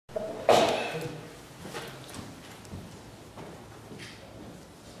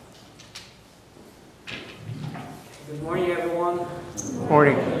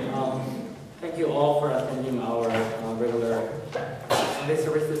Morning. Thank you all for attending our regular Sunday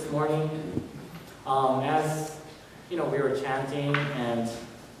service this morning. As you know, we were chanting, and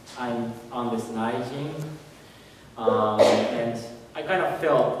I'm on this Naijing, and I kind of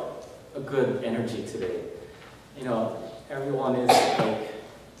felt a good energy today. You know, everyone is like,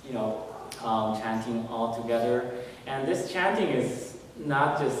 you know, chanting all together, and this chanting is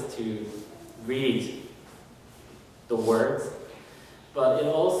not just to read the words, but it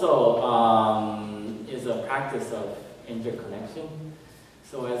also is a practice of interconnection.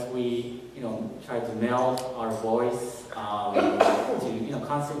 So as we, you know, try to meld our voice to, you know,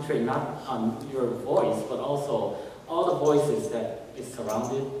 concentrate not on your voice, but also all the voices that is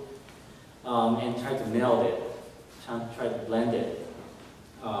surrounded, and try to meld it, try to blend it,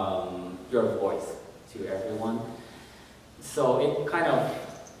 your voice to everyone. So it kind of,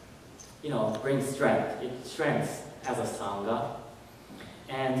 you know, brings strength. It strengthens as a sangha.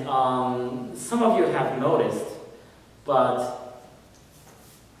 And some of you have noticed, but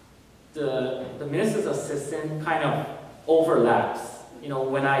the minister's assistant kind of overlaps. You know,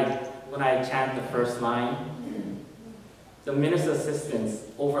 when I chant the first line, the minister's assistant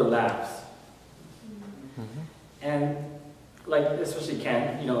overlaps. And like especially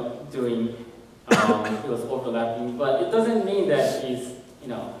Ken, you know, doing he was overlapping, but it doesn't mean that he's, you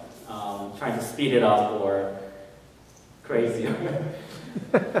know, trying to speed it up or crazy.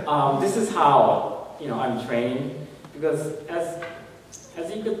 This is how, you know, I'm training, because as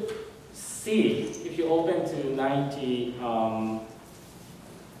you could see, if you open to 93,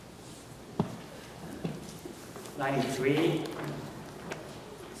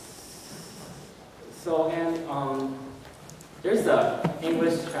 so, and there's the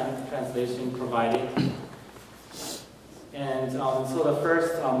English translation provided. And so the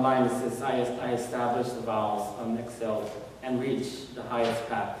first line says, I establish the vows, excel, and reach the highest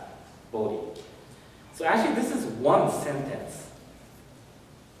path, Bodhi. So actually this is one sentence.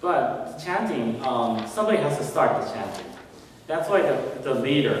 But the chanting, somebody has to start the chanting. That's why the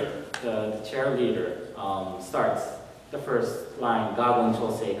leader, the chair leader, starts the first line, Gagon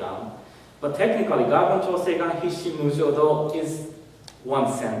Chosegan. But technically, Gagon Chosegan Hishi Mujodo is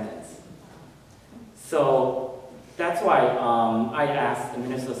one sentence. So that's why I asked the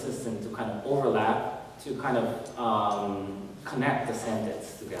minister's assistant to kind of overlap, to kind of connect the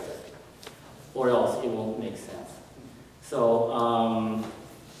sentence together, or else it won't make sense. So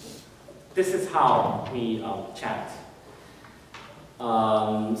this is how we chant.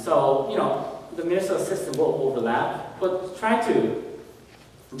 So, you know, the minister's assistant will overlap, but try to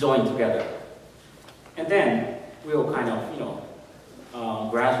join together. And then we will kind of, you know,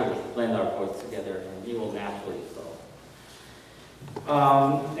 gradually blend our voice together, and it will naturally flow.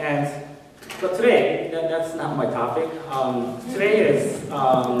 But today, that's not my topic. Today is,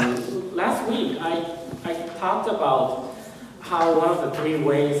 last week I talked about how one of the three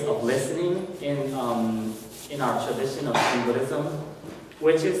ways of listening in our tradition of Zen Buddhism,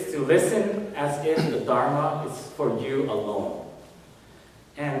 which is to listen as if the Dharma is for you alone.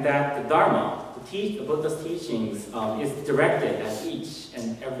 And that the Dharma, the Buddha's teachings, is directed at each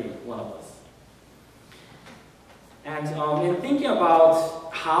and every one of us. And in thinking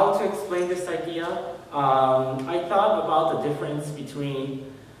about how to explain this idea, I thought about the difference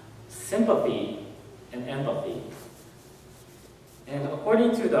between sympathy and empathy. And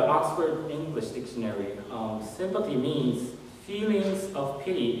according to the Oxford English Dictionary, sympathy means feelings of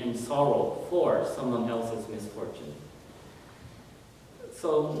pity and sorrow for someone else's misfortune.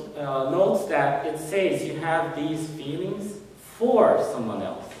 So note that it says you have these feelings for someone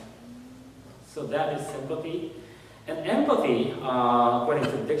else. So that is sympathy. And empathy, according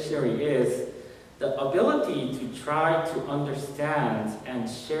to the dictionary, is the ability to try to understand and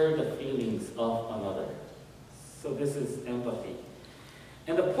share the feelings of another. So this is empathy.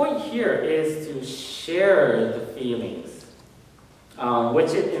 And the point here is to share the feelings,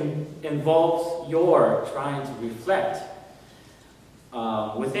 which involves your trying to reflect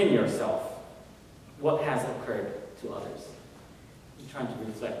within yourself what has occurred to others. You're trying to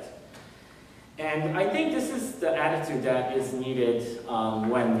reflect. And I think this is the attitude that is needed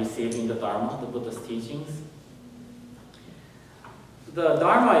when receiving the Dharma, the Buddha's teachings. The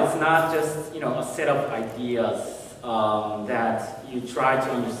Dharma is not just, you know, a set of ideas that you try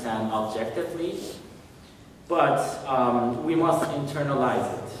to understand objectively, but we must internalize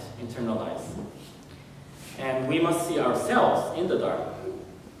it, and we must see ourselves in the Dharma.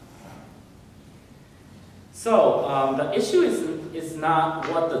 So the issue is not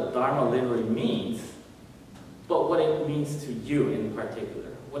what the Dharma literally means, but what it means to you in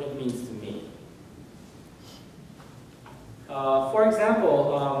particular, what it means to me. For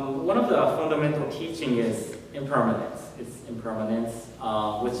example, one of the fundamental teaching is impermanence. It's impermanence,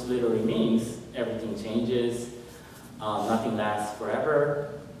 which literally means everything changes, nothing lasts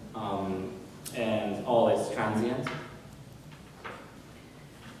forever, and all is transient.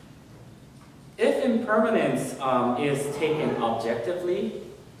 If impermanence is taken objectively,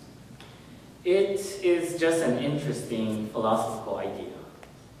 it is just an interesting philosophical idea.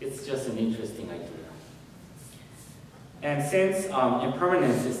 It's just an interesting idea. And since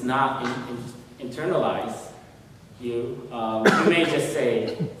impermanence is not internalized, you may just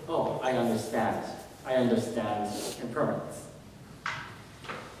say, oh, I understand impermanence.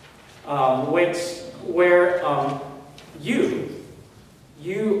 Where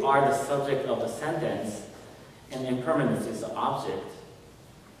you are the subject of the sentence, and impermanence is the object,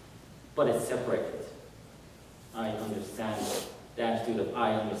 but it's separated. I understand the attitude of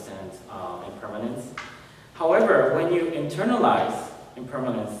I understand impermanence. However, when you internalize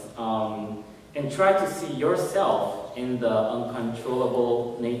impermanence and try to see yourself in the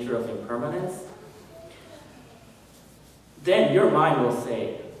uncontrollable nature of impermanence, then your mind will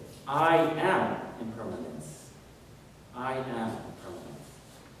say, I am impermanence. I am impermanence.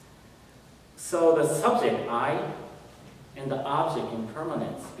 So the subject, I, and the object,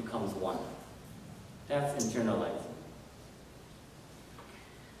 impermanence, becomes one. That's internalizing.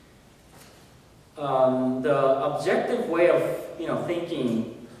 The objective way of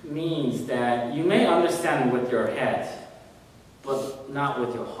thinking means that you may understand with your head, but not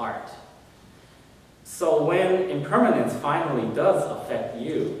with your heart. So when impermanence finally does affect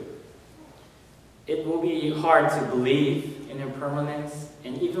you, it will be hard to believe in impermanence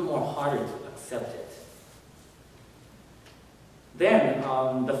and even more harder to accept it. Then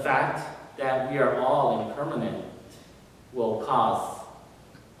the fact that we are all impermanent will cause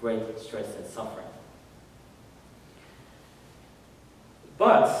great stress and suffering.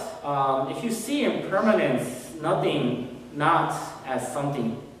 But if you see impermanence not as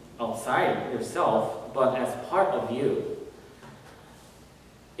something outside yourself, but as part of you,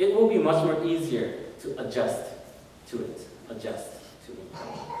 it will be much more easier to adjust to it, impermanence.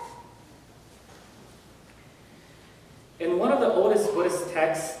 In one of the oldest Buddhist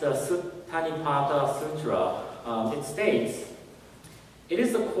texts, the Suttanipata Sutra, it states, "It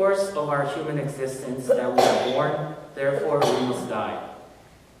is the course of our human existence that we are born, therefore we must die.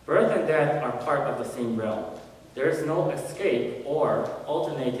 Birth and death are part of the same realm. There is no escape or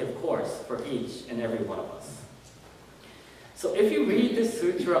alternative course for each and every one of us." So if you read this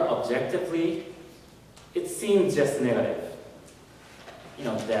sutra objectively, it seems just negative.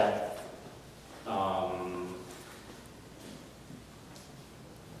 Death.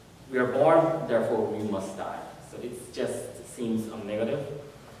 We are born, therefore we must die. So it just seems negative.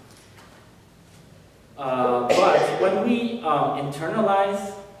 But when we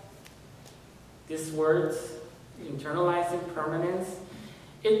internalize these words, internalize impermanence,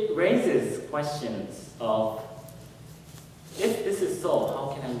 it raises questions of, if this is so,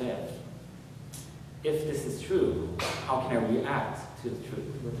 how can I live? If this is true, how can I react to the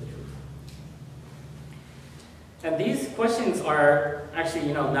truth, with the truth? And these questions are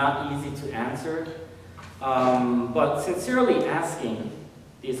actually, not easy to answer. But sincerely asking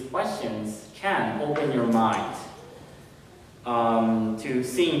these questions can open your mind to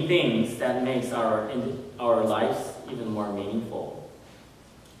seeing things that makes our lives even more meaningful.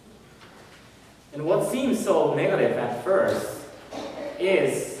 And what seems so negative at first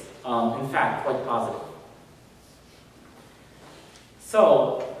is, in fact, quite positive.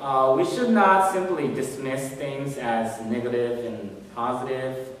 So we should not simply dismiss things as negative and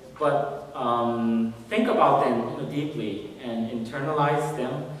positive, but think about them deeply and internalize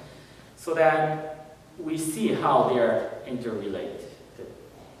them so that we see how they are interrelated.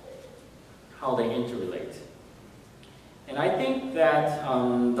 And I think that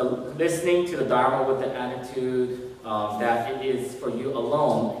listening to the Dharma with the attitude that it is for you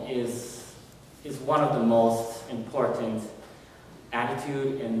alone is one of the most important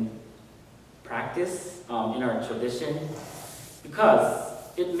attitude and practice in our tradition, because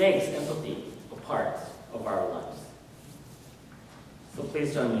it makes empathy a part of our lives. So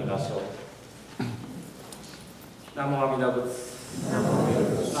please join me in Gasho. Namo Amida Butsu.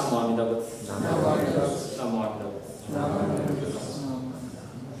 Namo Amida Butsu.